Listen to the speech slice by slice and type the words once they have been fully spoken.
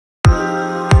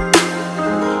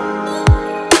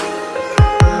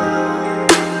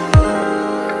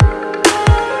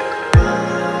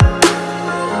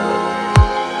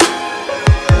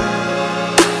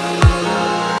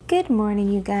Good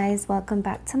morning, you guys. Welcome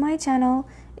back to my channel.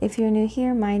 If you're new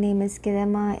here, my name is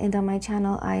Quedema, and on my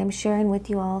channel I am sharing with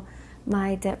you all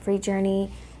my debt-free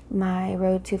journey, my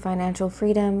road to financial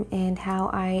freedom, and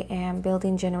how I am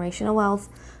building generational wealth.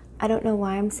 I don't know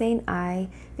why I'm saying I,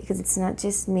 because it's not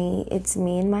just me, it's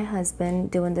me and my husband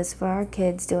doing this for our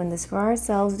kids, doing this for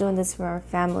ourselves, doing this for our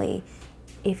family.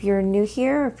 If you're new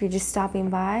here, or if you're just stopping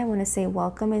by, I want to say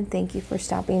welcome and thank you for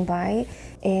stopping by.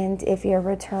 And if you're a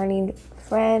returning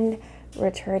friend,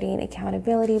 returning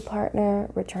accountability partner,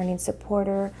 returning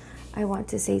supporter, I want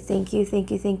to say thank you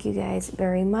guys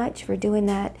very much for doing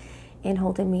that and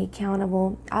holding me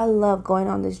accountable. I love going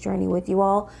on this journey with you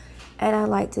all, and I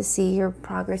like to see your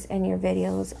progress and your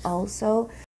videos also.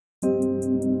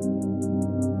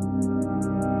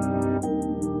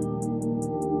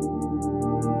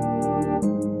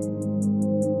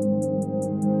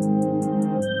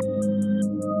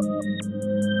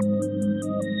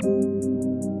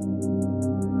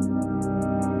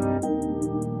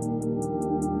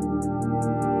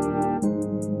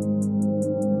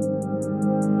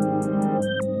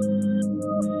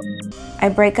 I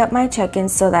break up my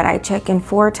check-ins so that I check in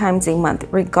 4 times a month.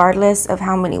 Regardless of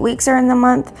how many weeks are in the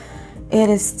month, it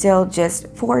is still just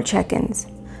 4 check-ins.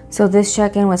 So this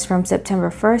check-in was from September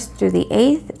 1st through the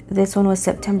 8th. This one was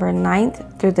September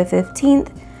 9th through the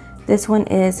 15th. This one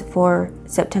is for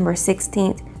September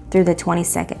 16th through the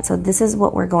 22nd. So this is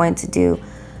what we're going to do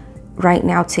right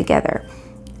now together.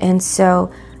 And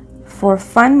so for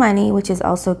fun money, which is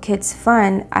also kids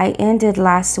fun, I ended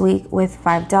last week with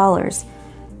 $5.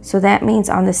 So that means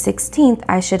on the 16th,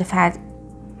 I should have had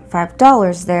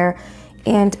 $5 there,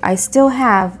 and I still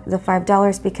have the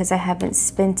 $5 because I haven't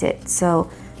spent it. So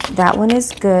that one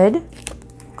is good.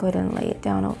 Go ahead and lay it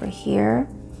down over here.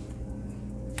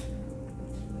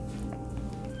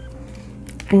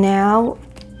 Now,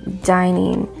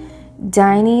 dining.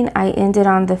 Dining, I ended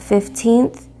on the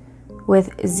 15th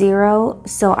with 0.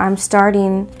 So I'm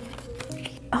starting...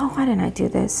 Oh, why didn't I do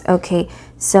this? Okay,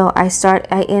 so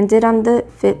I ended on the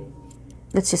 5th.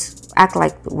 Let's just act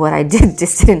like what I did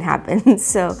just didn't happen.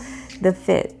 So the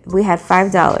 5th, we had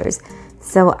 $5.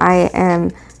 So I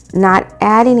am not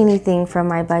adding anything from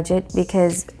my budget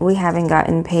because we haven't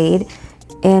gotten paid,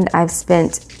 and I've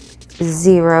spent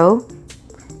 0,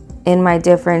 and my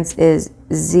difference is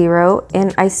 0,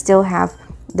 and I still have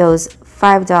those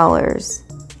 $5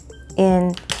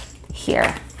 in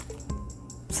here.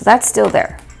 So that's still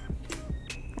there.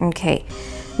 Okay,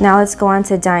 now let's go on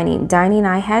to dining. Dining,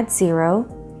 I had 0.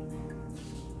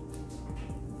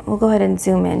 We'll go ahead and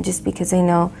zoom in just because I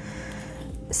know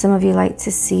some of you like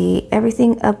to see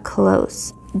everything up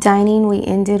close. Dining, we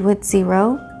ended with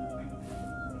 0.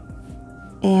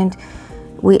 And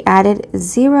we added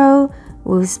 0.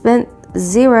 We spent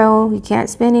 0. You can't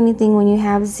spend anything when you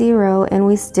have 0, and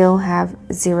we still have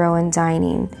 0 in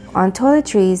dining. On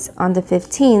toiletries, on the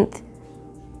 15th,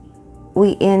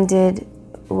 we ended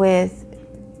with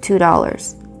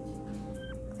 $2,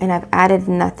 and I've added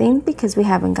nothing because we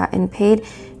haven't gotten paid,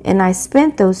 and I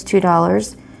spent those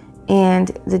 $2, and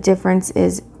the difference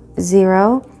is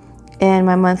 0, and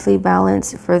my monthly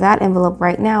balance for that envelope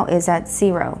right now is at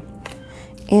 0.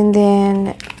 And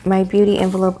then my beauty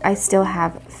envelope, I still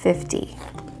have 50.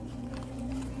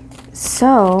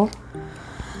 So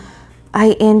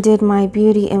I ended my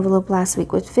beauty envelope last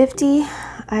week with 50.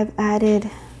 I've added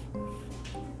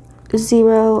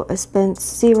 0, I spent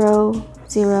 0,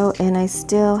 and I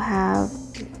still have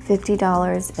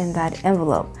 $50 in that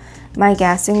envelope. My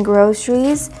gas and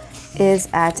groceries is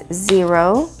at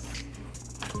 0.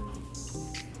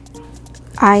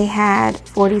 I had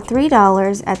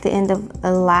 $43 at the end of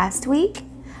last week.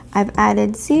 I've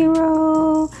added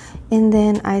 0, and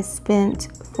then I spent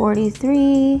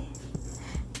 43,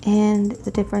 and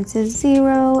the difference is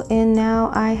 0, and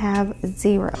now I have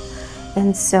 0.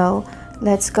 And so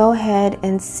let's go ahead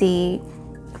and see.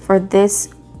 For this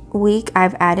week,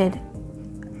 I've added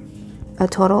a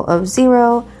total of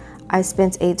 0. I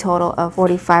spent a total of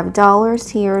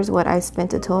 $45. Here's what I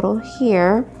spent a total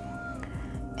here.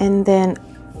 And then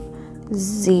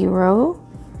 0.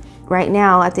 Right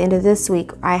now, at the end of this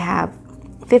week, I have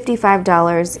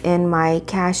 $55 in my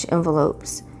cash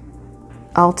envelopes.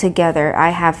 Altogether, I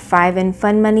have 5 in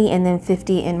fun money and then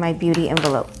 50 in my beauty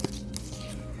envelope.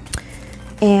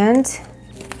 And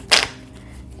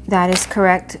that is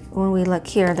correct. When we look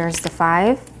here, there's the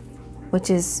 5, which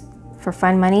is for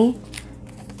fun money.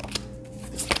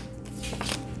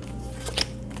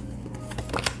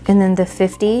 And then the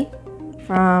 50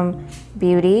 from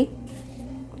beauty.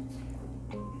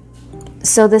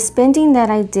 So the spending that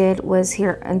I did was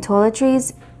here on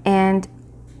toiletries and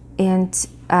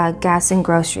gas and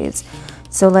groceries.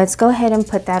 So let's go ahead and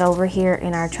put that over here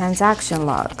in our transaction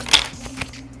log.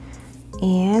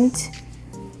 And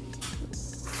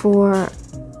for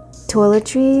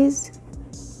toiletries,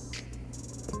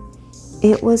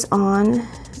 it was on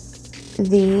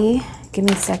the, give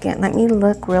me a second, let me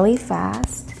look really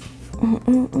fast.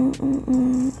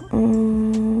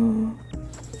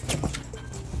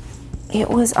 It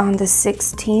was on the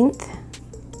 16th.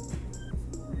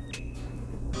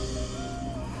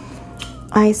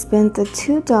 I spent the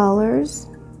 $2.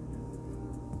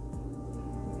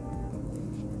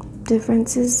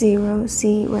 Difference is 0.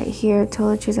 See right here,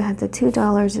 toiletries, I had the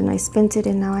 $2 and I spent it,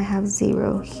 and now I have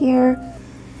 0 here.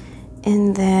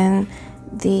 And then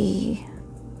the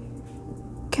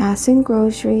gas and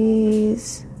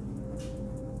groceries,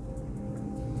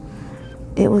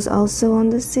 it was also on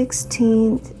the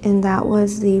 16th, and that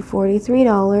was the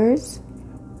 $43.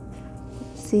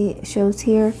 See, it shows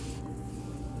here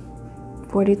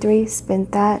 43,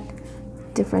 spent that,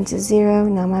 difference is 0.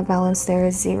 Now my balance there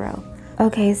is 0.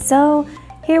 Okay, so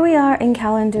here we are in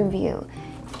calendar view,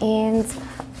 and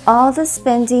all the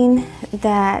spending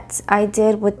that I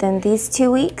did within these 2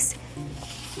 weeks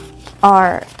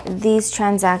are these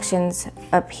transactions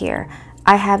up here.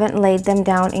 I haven't laid them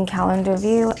down in calendar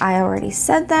view. I already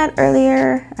said that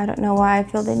earlier. I don't know why I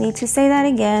feel the need to say that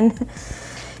again.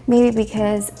 Maybe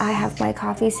because I have my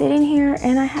coffee sitting here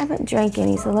and I haven't drank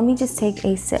any, so let me just take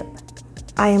a sip.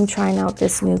 I am trying out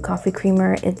this new coffee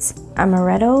creamer. It's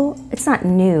amaretto. It's not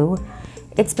new.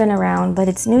 It's been around, but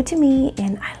it's new to me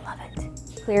and I love it.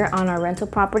 Clear on our rental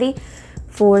property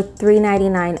for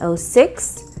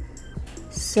 $399.06.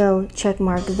 So check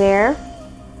mark there.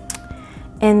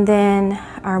 And then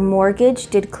our mortgage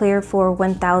did clear for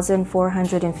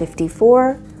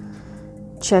 $1,454.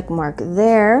 Check mark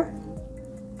there.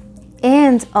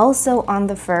 And also on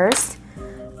the 1st,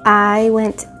 I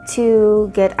went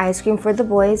to get ice cream for the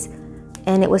boys,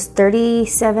 and it was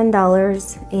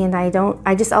 $37. And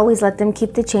I just always let them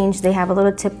keep the change. They have a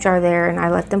little tip jar there, and I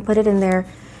let them put it in there.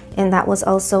 And that was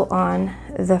also on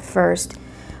the 1st.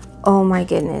 Oh my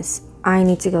goodness. I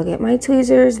need to go get my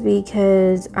tweezers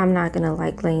because I'm not gonna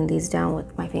like laying these down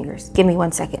with my fingers. Give me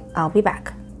 1 second, I'll be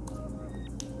back.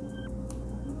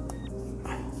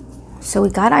 So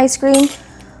we got ice cream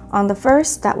on the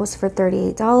 1st, that was for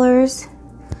 $38.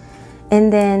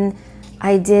 And then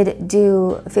I did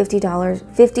do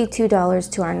 $52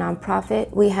 to our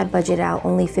nonprofit. We had budgeted out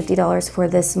only $50 for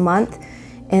this month.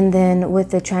 And then with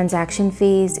the transaction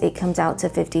fees, it comes out to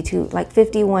 52, like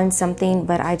 51 something,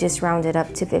 but I just rounded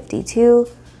up to 52.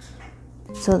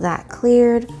 So that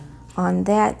cleared on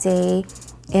that day.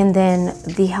 And then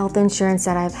the health insurance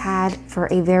that I've had for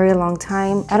a very long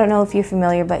time. I don't know if you're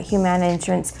familiar, but Humana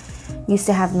Insurance used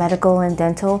to have medical and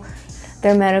dental.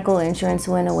 Their medical insurance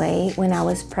went away when I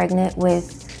was pregnant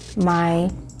with my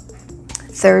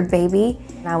 3rd baby.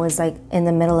 I was like in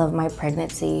the middle of my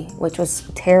pregnancy, which was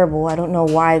terrible. I don't know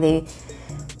why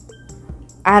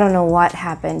I don't know what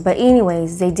happened. But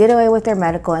anyways, they did away with their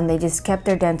medical and they just kept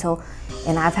their dental.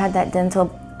 And I've had that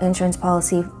dental insurance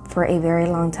policy for a very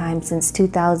long time, since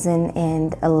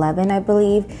 2011, I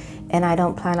believe. And I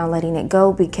don't plan on letting it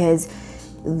go because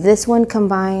this one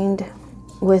combined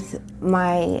with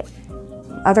my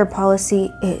other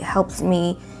policy, it helps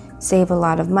me save a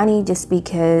lot of money just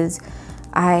because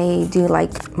I do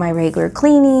like my regular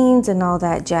cleanings and all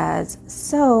that jazz.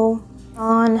 So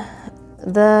on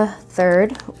the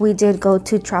 3rd, we did go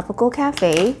to Tropical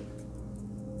Cafe.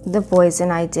 The boys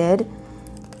and I did.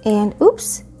 And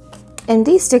oops, and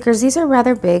these stickers, these are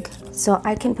rather big, so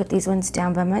I can put these ones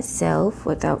down by myself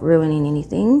without ruining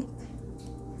anything.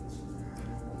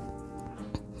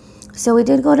 So we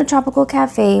did go to Tropical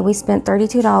Cafe. We spent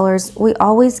 $32. We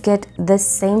always get the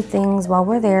same things while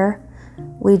we're there.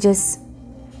 We just,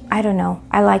 I don't know,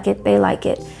 I like it, they like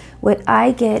it. What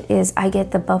I get is I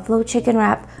get the buffalo chicken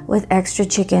wrap with extra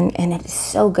chicken, and it is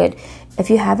so good. If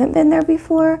you haven't been there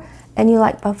before and you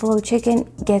like buffalo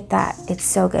chicken, get that, it's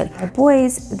so good. The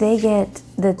boys, they get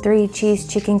the 3-cheese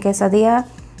chicken quesadilla.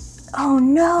 Oh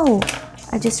no,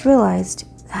 I just realized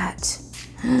that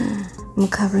I'm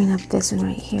covering up this one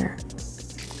right here.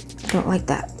 I don't like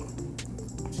that.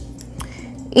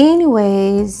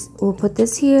 Anyways, we'll put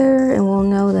this here and we'll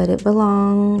know that it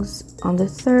belongs on the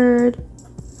 3rd.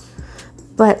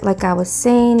 But like I was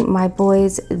saying, my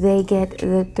boys, they get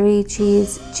the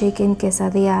 3-cheese chicken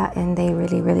quesadilla and they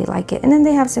really, really like it. And then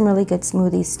they have some really good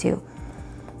smoothies too.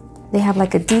 They have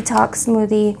like a detox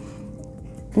smoothie.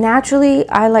 Naturally,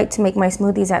 I like to make my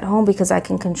smoothies at home because I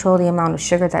can control the amount of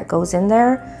sugar that goes in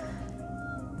there,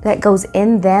 that goes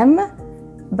in them.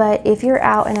 But if you're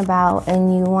out and about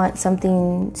and you want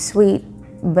something sweet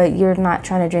but you're not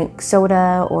trying to drink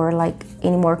soda or like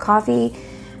any more coffee,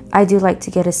 I do like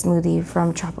to get a smoothie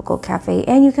from Tropical Cafe.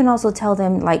 And you can also tell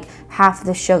them like half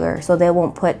the sugar, so they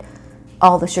won't put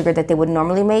all the sugar that they would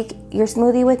normally make your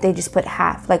smoothie with. They just put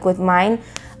half. Like with mine,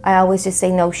 I always just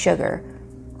say no sugar.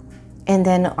 And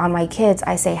then on my kids,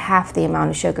 I say half the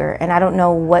amount of sugar. And I don't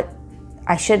know what,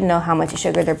 I should know how much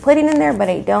sugar they're putting in there, but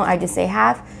I don't. I just say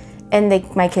half. And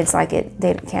my kids like it.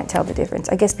 They can't tell the difference.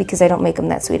 I guess because I don't make them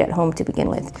that sweet at home to begin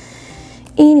with.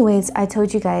 Anyways, I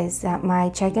told you guys that my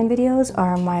check-in videos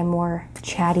are my more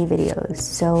chatty videos.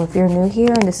 So if you're new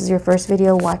here and this is your first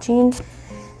video watching,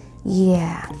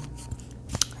 yeah,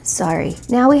 sorry.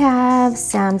 Now we have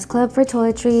Sam's Club for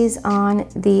toiletries on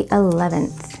the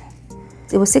 11th.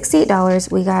 It was $68.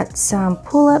 We got some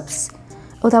pull-ups.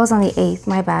 Oh, that was on the 8th,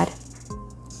 my bad.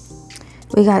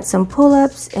 We got some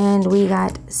pull-ups and we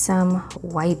got some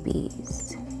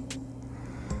wipies.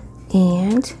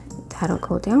 And that'll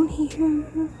go down here.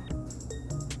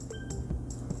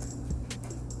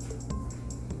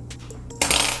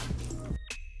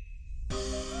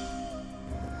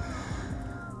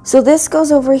 So this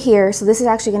goes over here. So this is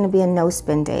actually going to be a no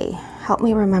spend day. Help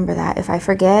me remember that. If I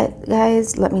forget,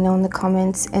 guys, let me know in the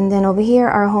comments. And then over here,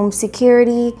 our home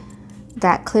security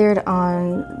that cleared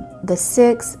on the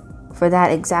 6th. For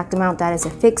that exact amount, that is a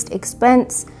fixed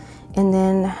expense. And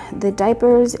then the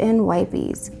diapers and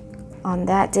wipies on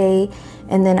that day.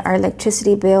 And then our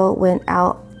electricity bill went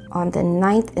out on the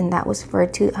 9th, and that was for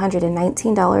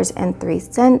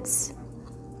 $219.03.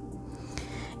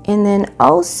 And then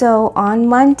also on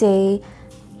Monday,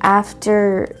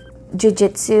 after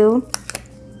jiu-jitsu,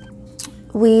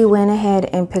 we went ahead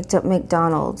and picked up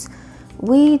McDonald's.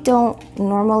 We don't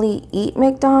normally eat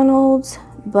McDonald's,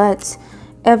 but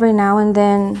every now and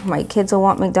then my kids will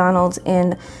want McDonald's.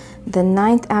 And the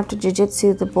 9th after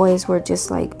jiu-jitsu, the boys were just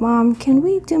like, Mom, can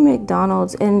we do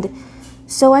McDonald's? And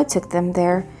so I took them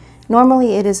there.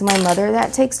 Normally it is my mother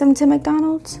that takes them to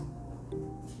McDonald's.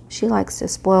 She likes to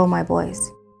spoil my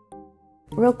boys.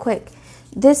 Real quick,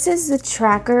 this is the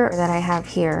tracker that I have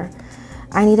here.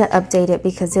 I need to update it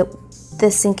because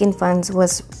the sinking funds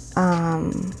was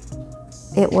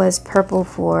it was purple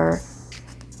for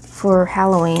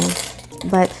Halloween.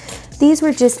 But these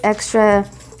were just extra.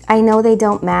 I know they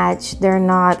don't match. They're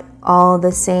not all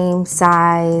the same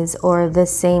size or the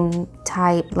same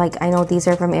type. Like I know these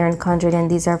are from Erin Condren and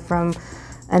these are from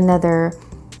another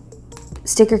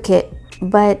sticker kit.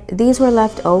 But these were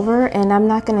left over and I'm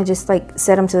not gonna just like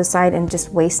set them to the side and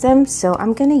just waste them. So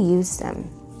I'm gonna use them,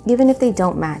 even if they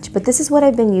don't match. But this is what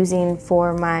I've been using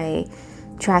for my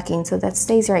tracking. So that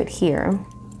stays right here.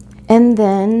 And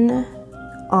then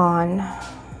on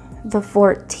the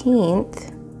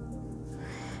 14th,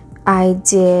 I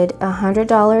did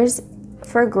 $100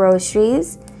 for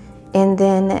groceries and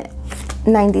then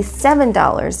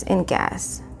 $97 in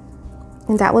gas.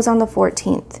 And that was on the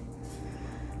 14th.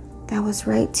 That was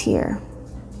right here.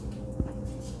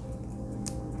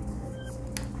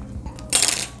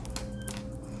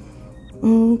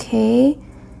 Okay.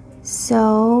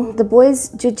 So the boys'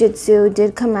 jiu-jitsu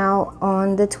did come out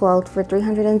on the 12th for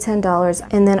 $310,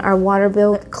 and then our water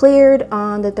bill cleared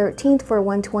on the 13th for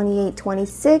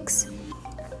 $128.26.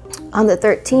 On the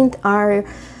 13th, our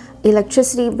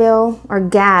electricity bill, our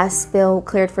gas bill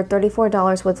cleared for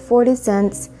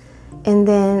 $34.40, and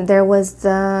then there was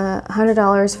the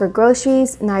 $100 for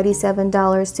groceries,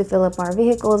 $97 to fill up our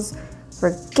vehicles for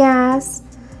gas.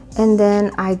 And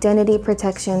then identity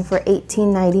protection for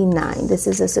 $18.99. This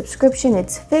is a subscription,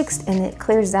 it's fixed, and it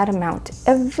clears that amount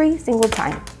every single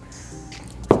time.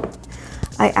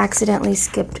 I accidentally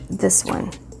skipped this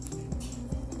one.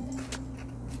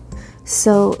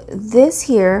 So this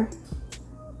here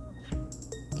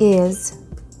is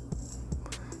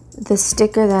the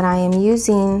sticker that I am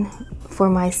using for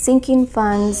my sinking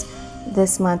funds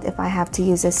this month. If I have to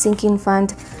use a sinking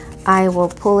fund, I will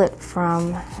pull it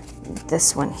from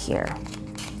this one here.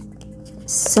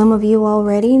 Some of you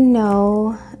already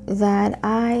know that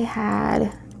I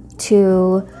had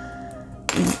to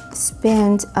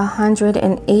spend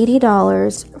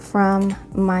 $180 from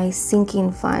my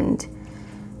sinking fund,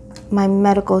 my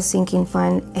medical sinking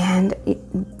fund, and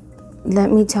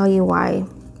let me tell you why.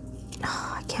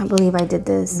 Oh, I can't believe I did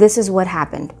this. This is what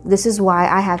happened. This is why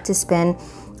I have to spend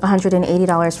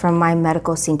 $180 from my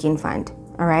medical sinking fund.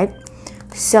 All right,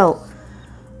 so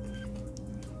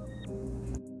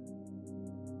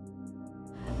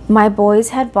my boys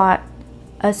had bought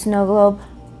a snow globe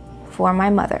for my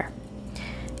mother,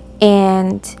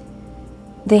 and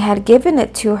they had given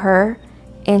it to her,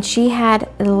 and she had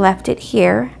left it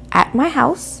here at my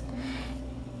house,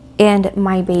 and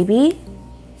my baby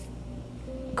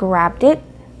grabbed it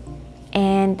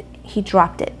and he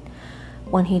dropped it.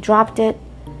 When he dropped it,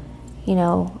 you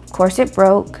know, of course it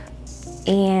broke,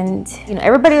 and you know,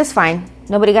 everybody was fine.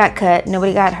 Nobody got cut,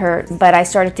 nobody got hurt, but I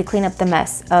started to clean up the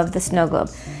mess of the snow globe.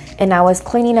 And as I was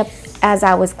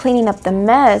cleaning up the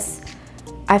mess,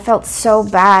 I felt so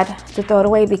bad to throw it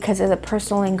away because of the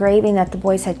personal engraving that the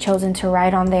boys had chosen to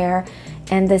write on there,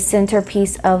 and the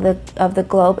centerpiece of the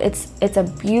globe. It's a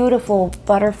beautiful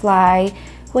butterfly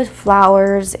with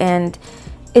flowers, and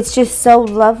it's just so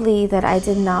lovely that I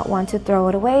did not want to throw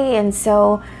it away. And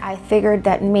so I figured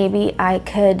that maybe I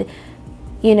could,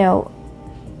 you know,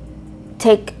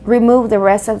 remove the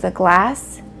rest of the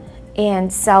glass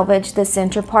and salvage the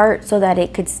center part so that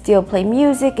it could still play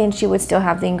music and she would still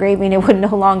have the engraving. It would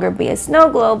no longer be a snow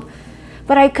globe.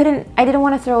 But I didn't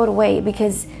want to throw it away,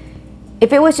 because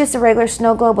if it was just a regular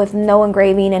snow globe with no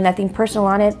engraving and nothing personal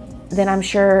on it, then I'm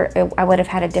sure I would have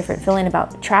had a different feeling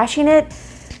about trashing it.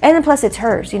 And then plus it's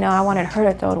hers, you know, I wanted her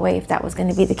to throw it away if that was going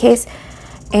to be the case.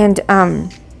 And I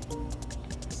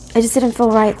just didn't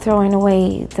feel right throwing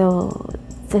away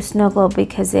the snow globe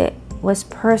because it was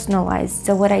personalized.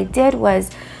 So what I did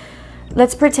was,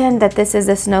 let's pretend that this is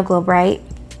a snow globe, right?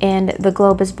 And the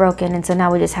globe is broken, and so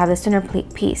now we just have the center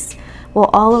piece. Well,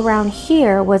 all around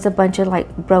here was a bunch of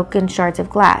like broken shards of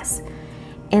glass.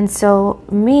 And so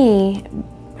I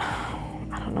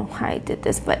don't know why I did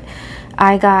this, but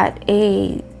I got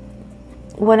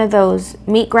one of those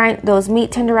meat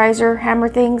tenderizer hammer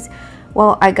things.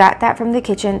 Well, I got that from the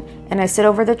kitchen, and I stood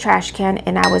over the trash can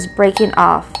and I was breaking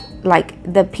off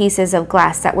like the pieces of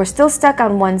glass that were still stuck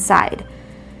on one side.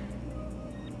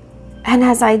 And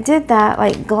as I did that,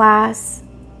 like glass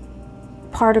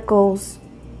particles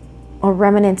or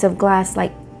remnants of glass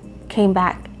like came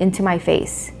back into my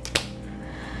face.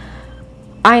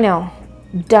 I know,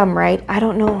 dumb, right? I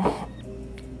don't know.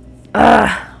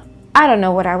 I don't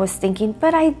know what I was thinking,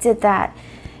 but I did that.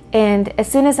 And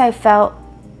as soon as I felt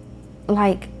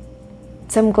like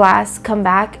some glass come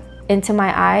back into my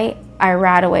eye, I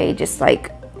ran away, just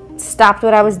like stopped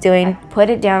what I was doing, put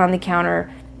it down on the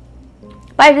counter.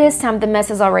 By this time, the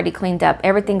mess is already cleaned up.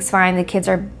 Everything's fine. The kids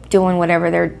are doing whatever.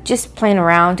 They're just playing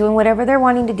around, doing whatever they're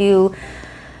wanting to do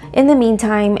in the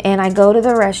meantime. And I go to the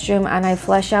restroom and I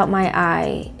flush out my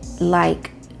eye like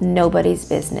nobody's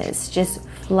business. Just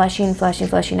flushing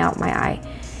out my eye.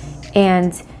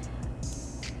 And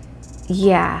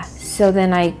yeah, so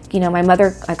then I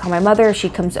call my mother, she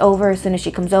comes over. As soon as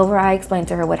she comes over, I explain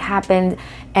to her what happened,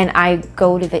 and I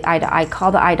go to I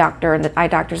call the eye doctor, and the eye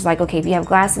doctor's like, okay, if you have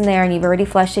glass in there and you've already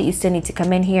flushed it, you still need to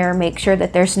come in here, make sure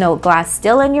that there's no glass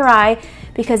still in your eye,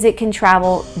 because it can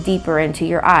travel deeper into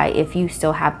your eye if you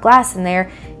still have glass in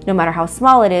there, no matter how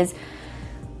small it is.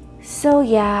 So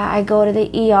yeah, I go to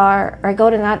the ER, or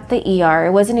not the ER,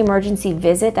 it was an emergency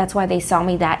visit. That's why they saw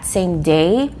me that same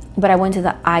day, but I went to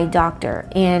the eye doctor.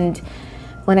 And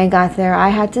when I got there, I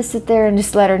had to sit there and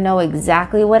just let her know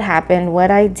exactly what happened,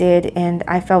 what I did. And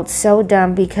I felt so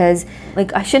dumb because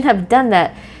like I shouldn't have done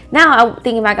that. Now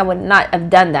thinking back, I would not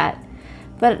have done that,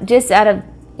 but just out of,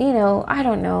 you know, I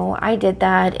don't know, I did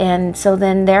that. And so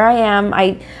then there I am.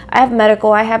 I have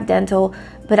medical, I have dental,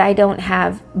 but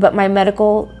my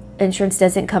medical insurance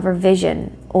doesn't cover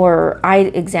vision or eye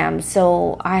exams,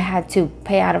 so I had to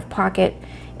pay out of pocket,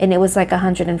 and it was like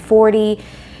 $140.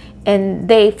 And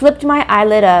they flipped my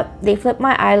eyelid up, they flipped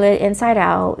my eyelid inside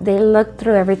out, they looked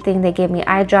through everything, they gave me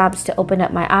eye drops to open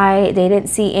up my eye. They didn't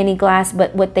see any glass,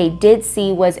 but what they did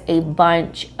see was a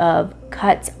bunch of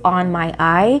cuts on my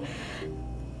eye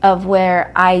of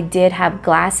where I did have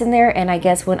glass in there. And I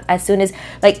guess as soon as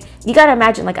like, you gotta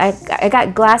imagine, like I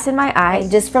got glass in my eye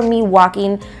just from me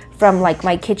walking from like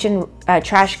my kitchen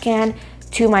trash can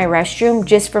to my restroom,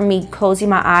 just from me closing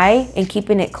my eye and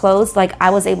keeping it closed. Like I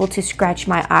was able to scratch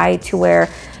my eye to where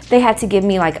they had to give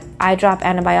me like eye drop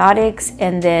antibiotics,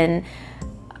 and then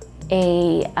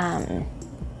it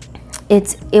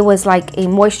was like a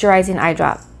moisturizing eye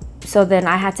drop. So then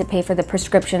I had to pay for the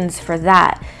prescriptions for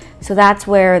that. So that's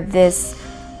where this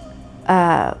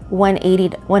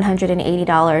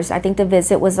 $180, I think the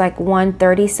visit was like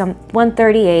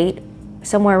 $138,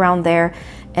 somewhere around there.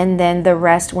 And then the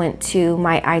rest went to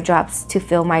my eye drops to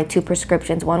fill my 2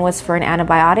 prescriptions. One was for an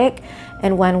antibiotic,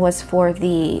 and one was for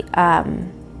the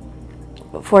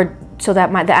so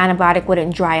that the antibiotic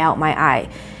wouldn't dry out my eye.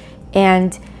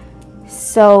 And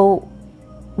so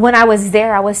when I was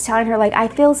there, I was telling her, like, I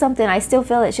feel something, I still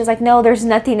feel it. She was like, no, there's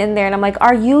nothing in there. And I'm like,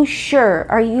 are you sure?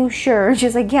 Are you sure? And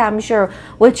she's like, yeah, I'm sure.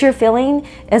 What you're feeling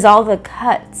is all the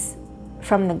cuts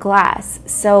from the glass.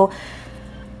 So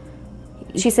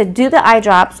she said, do the eye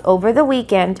drops over the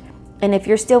weekend. And if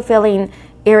you're still feeling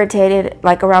irritated,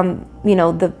 like around, you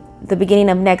know, the the beginning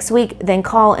of next week, then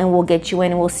call and we'll get you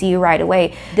in and we'll see you right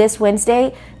away. This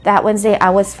Wednesday, that Wednesday,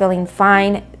 I was feeling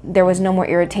fine. There was no more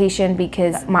irritation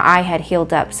because my eye had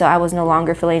healed up. So I was no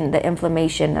longer feeling the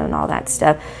inflammation and all that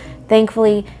stuff.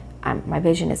 Thankfully, my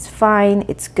vision is fine,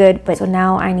 it's good. But so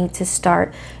now I need to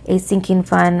start a sinking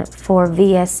fund for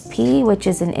VSP, which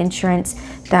is an insurance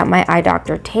that my eye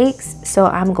doctor takes. So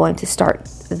I'm going to start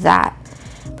that.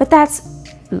 But that's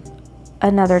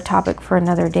another topic for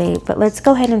another day. But let's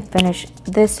go ahead and finish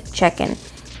this check-in.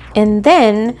 And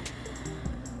then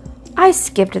I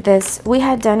skipped this. We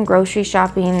had done grocery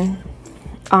shopping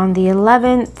on the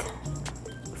 11th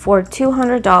for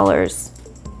 $200.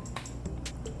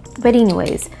 But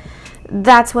anyways,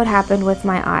 that's what happened with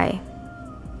my eye.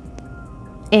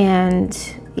 And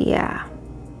yeah,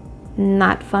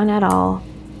 not fun at all.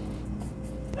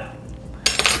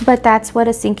 But that's what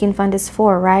a sinking fund is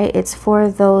for, right? It's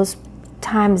for those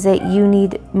times that you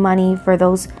need money for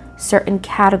those certain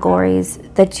categories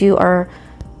that you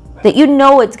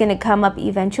know it's going to come up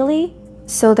eventually.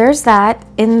 So there's that.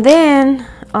 And then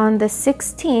on the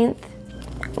 16th,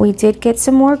 we did get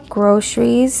some more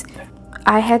groceries.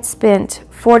 I had spent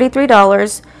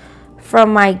 $43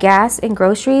 from my gas and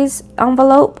groceries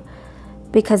envelope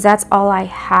because that's all I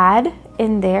had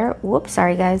in there. Whoops,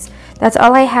 sorry guys. That's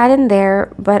all I had in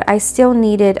there, but I still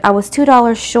needed, I was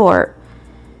 $2 short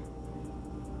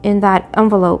in that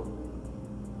envelope.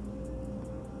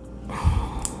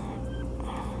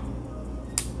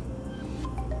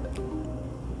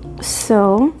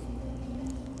 So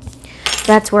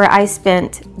that's where I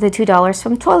spent the $2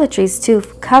 from toiletries to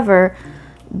cover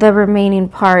the remaining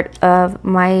part of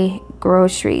my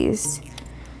groceries.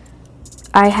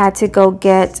 I had to go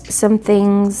get some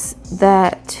things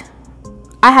that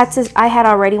I had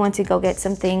already went to go get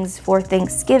some things for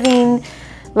Thanksgiving,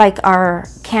 like our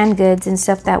canned goods and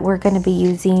stuff that we're going to be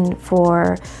using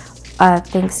for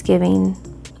Thanksgiving.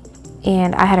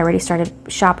 And I had already started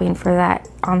shopping for that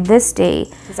on this day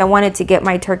because I wanted to get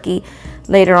my turkey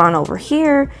later on over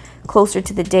here closer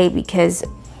to the day because,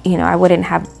 you know, I wouldn't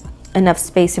have enough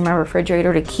space in my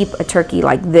refrigerator to keep a turkey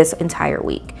like this entire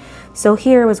week. So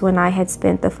here was when I had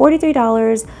spent the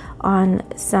 $43 on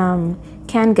some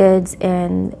canned goods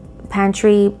and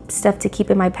pantry stuff to keep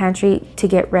in my pantry to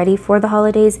get ready for the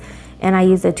holidays, and I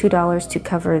used the $2 to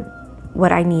cover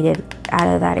what I needed out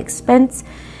of that expense.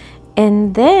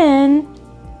 And then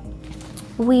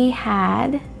we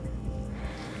had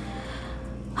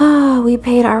we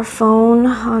paid our phone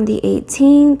on the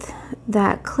 18th.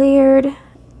 That cleared.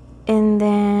 And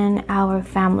then our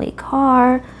family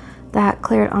car, that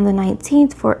cleared on the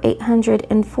 19th for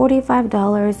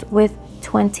 $845 with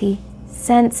 20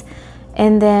 cents.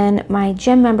 And then my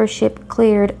gym membership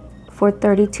cleared for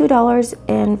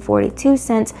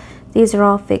 $32.42. These are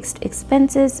all fixed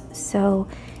expenses. So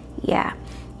yeah.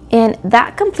 And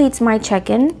that completes my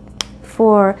check-in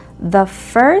for the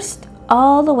 1st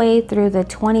all the way through the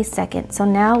 22nd. So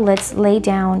now let's lay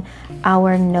down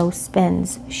our no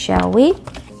spends, shall we?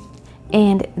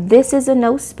 And this is a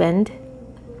no spend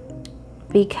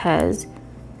because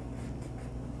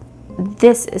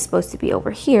this is supposed to be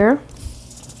over here,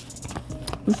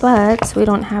 but we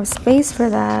don't have space for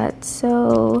that.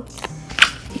 So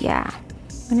yeah,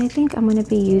 and I think I'm going to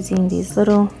be using these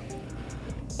little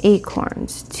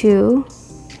acorns to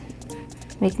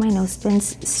make my no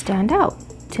spends stand out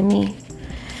to me.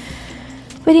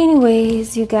 But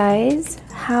anyways, you guys,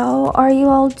 how are you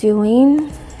all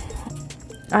doing?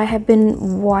 I have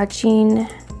been watching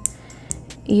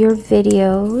your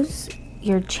videos,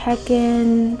 your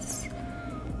check-ins,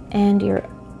 and your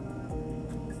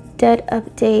debt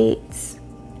updates,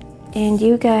 and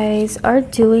you guys are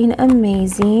doing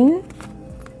amazing.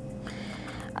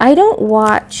 I don't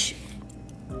watch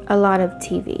a lot of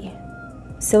TV,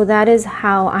 so that is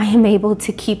how I am able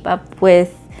to keep up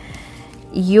with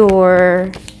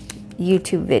your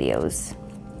YouTube videos.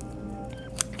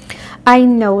 I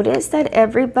noticed that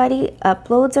everybody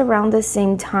uploads around the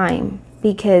same time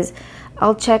because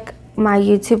I'll check my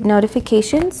YouTube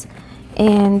notifications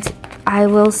and I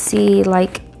will see,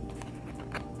 like,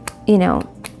 you know,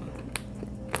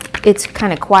 it's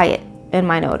kind of quiet in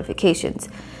my notifications.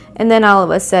 And then all of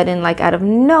a sudden, like out of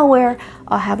nowhere,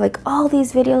 I'll have like all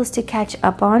these videos to catch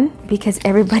up on because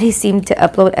everybody seemed to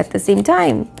upload at the same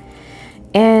time.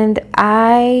 And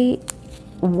I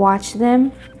watch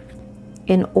them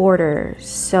in order.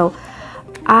 So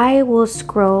I will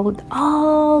scroll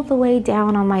all the way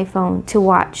down on my phone to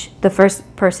watch the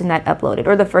first person that uploaded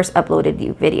or the first uploaded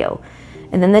video,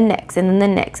 and then the next, and then the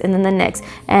next, and then the next.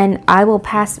 And I will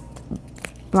pass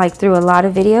like through a lot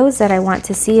of videos that I want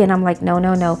to see, and I'm like, no,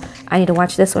 no, no, I need to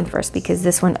watch this one first because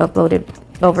this one uploaded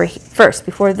over first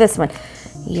before this one.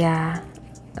 Yeah,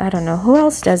 I don't know who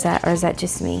else does that, or is that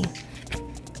just me?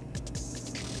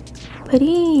 But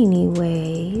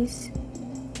anyways,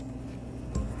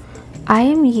 I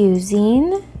am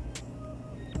using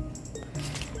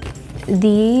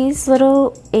these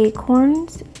little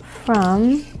acorns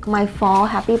from my fall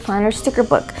happy planner sticker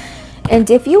book. And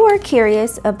if you are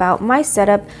curious about my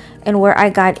setup and where I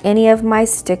got any of my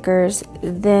stickers,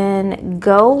 then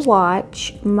go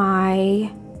watch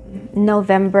my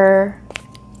November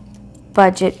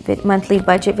monthly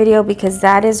budget video, because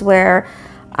that is where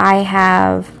I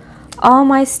have all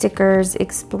my stickers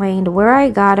explained, where I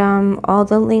got them, all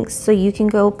the links, so you can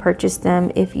go purchase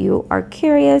them if you are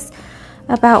curious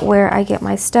about where I get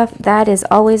my stuff. That is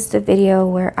always the video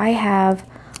where I have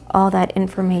all that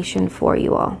information for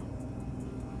you all.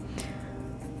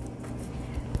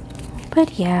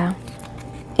 But yeah,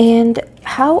 and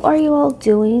how are you all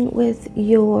doing with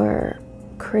your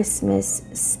Christmas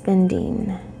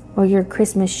spending or your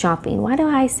Christmas shopping? Why did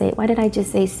I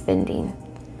just say spending?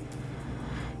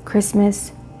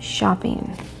 Christmas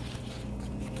shopping.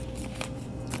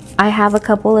 I have a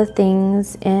couple of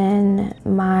things in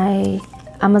my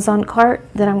Amazon cart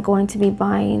that I'm going to be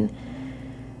buying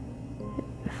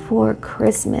for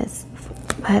Christmas,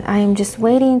 but I am just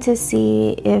waiting to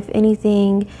see if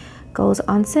anything goes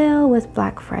on sale with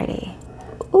Black Friday.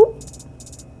 Oop,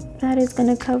 that is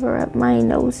gonna cover up my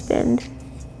nose bend.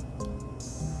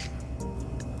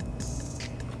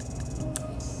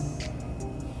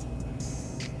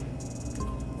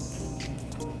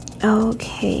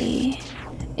 Okay,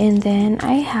 and then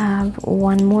I have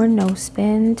one more no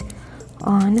spend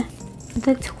on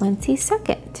the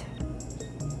 22nd.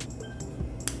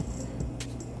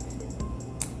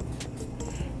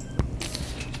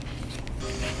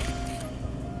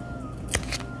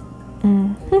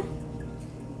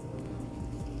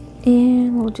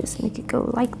 And we'll just make it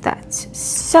go like that.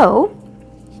 So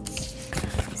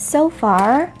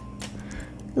far,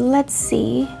 let's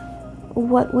see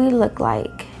what we look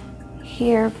like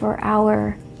here for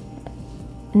our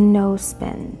no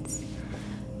spends.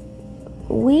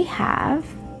 We have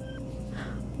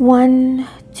 1,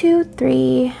 2,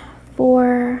 3,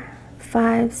 4,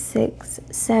 5, 6,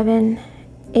 7,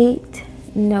 8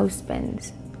 no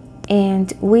spends,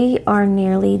 and we are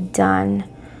nearly done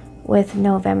with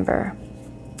November,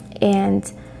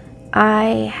 and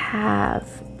I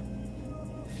have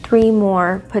 3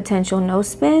 more potential no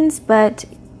spends. But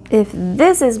if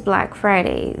this is Black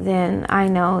Friday, then I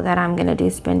know that I'm gonna do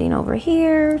spending over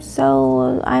here,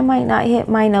 so I might not hit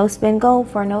my no spend goal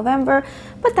for November,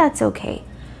 but that's okay.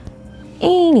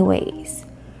 Anyways,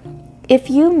 if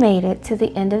you made it to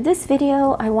the end of this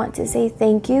video, I want to say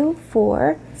thank you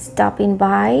for stopping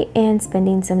by and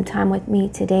spending some time with me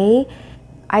today.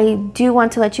 I do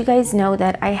want to let you guys know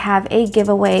that I have a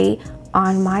giveaway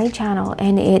on my channel,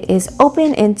 and it is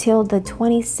open until the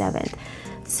 27th.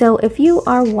 So if you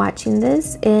are watching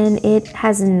this and it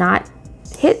has not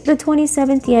hit the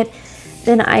 27th yet,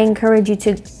 then I encourage you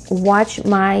to watch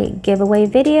my giveaway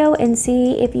video and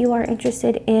see if you are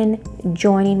interested in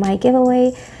joining my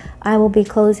giveaway. I will be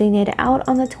closing it out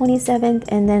on the 27th,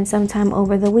 and then sometime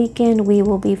over the weekend we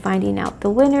will be finding out the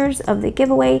winners of the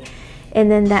giveaway,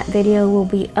 and then that video will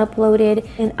be uploaded,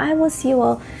 and I will see you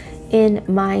all in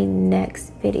my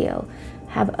next video.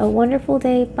 Have a wonderful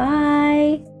day.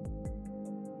 Bye.